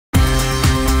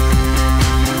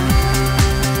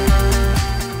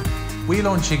We're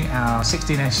launching our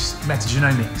 16S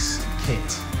metagenomics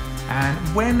kit, and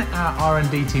when our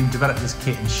R&D team developed this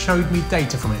kit and showed me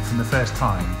data from it from the first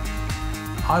time,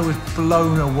 I was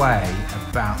blown away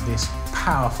about this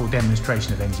powerful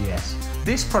demonstration of NGS.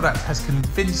 This product has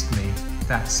convinced me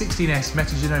that 16S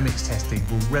metagenomics testing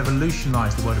will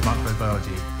revolutionise the world of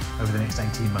microbiology over the next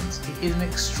 18 months. It is an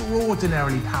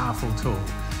extraordinarily powerful tool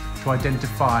to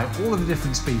identify all of the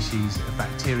different species of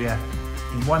bacteria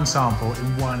in one sample,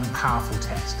 in one powerful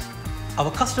test. Our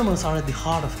customers are at the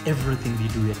heart of everything we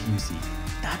do at UC.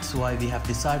 That's why we have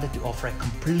decided to offer a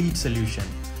complete solution.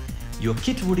 Your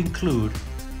kit would include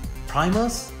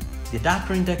primers, the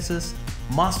adapter indexes,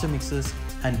 master mixes,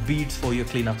 and beads for your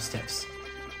cleanup steps.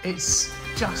 It's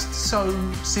just so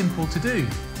simple to do.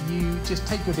 You just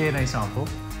take your DNA sample,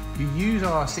 you use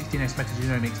our 16S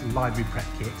metagenomics library prep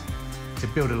kit to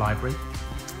build a library.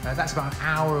 That's about an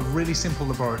hour of really simple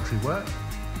laboratory work.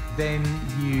 Then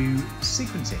you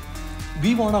sequence it.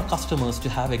 We want our customers to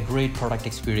have a great product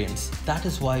experience. That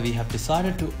is why we have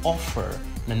decided to offer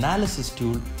an analysis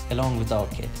tool along with our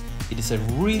kit. It is a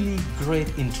really great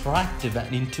interactive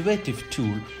and intuitive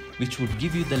tool which would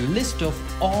give you the list of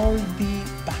all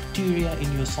the bacteria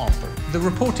in your sample. The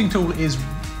reporting tool is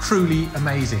truly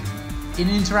amazing. In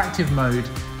interactive mode,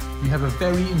 you have a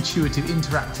very intuitive,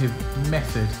 interactive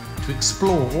method to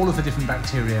explore all of the different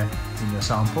bacteria in your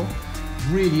sample.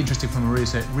 Really interesting from a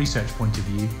research point of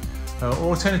view. Or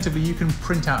alternatively, you can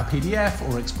print out a PDF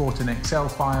or export an Excel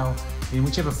file in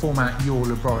whichever format your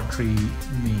laboratory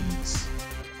needs.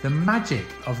 The magic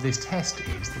of this test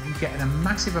is that you get a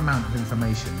massive amount of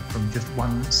information from just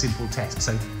one simple test.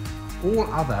 So all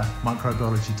other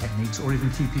microbiology techniques or even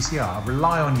qPCR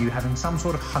rely on you having some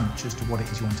sort of hunch as to what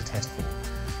it is you want to test for.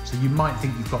 So you might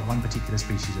think you've got one particular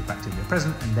species of bacteria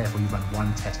present and therefore you run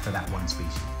one test for that one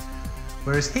species.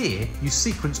 Whereas here, you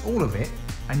sequence all of it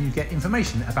and you get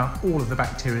information about all of the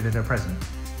bacteria that are present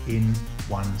in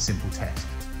one simple test.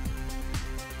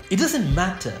 It doesn't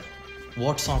matter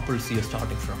what samples you're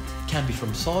starting from. It can be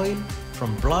from soil,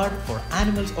 from blood, or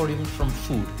animals, or even from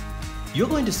food. You're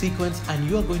going to sequence and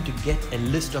you're going to get a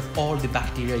list of all the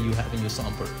bacteria you have in your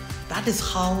sample. That is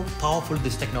how powerful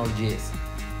this technology is.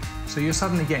 So you're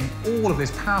suddenly getting all of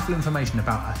this powerful information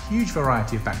about a huge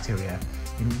variety of bacteria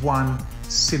in one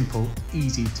simple,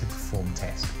 easy to perform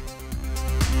test.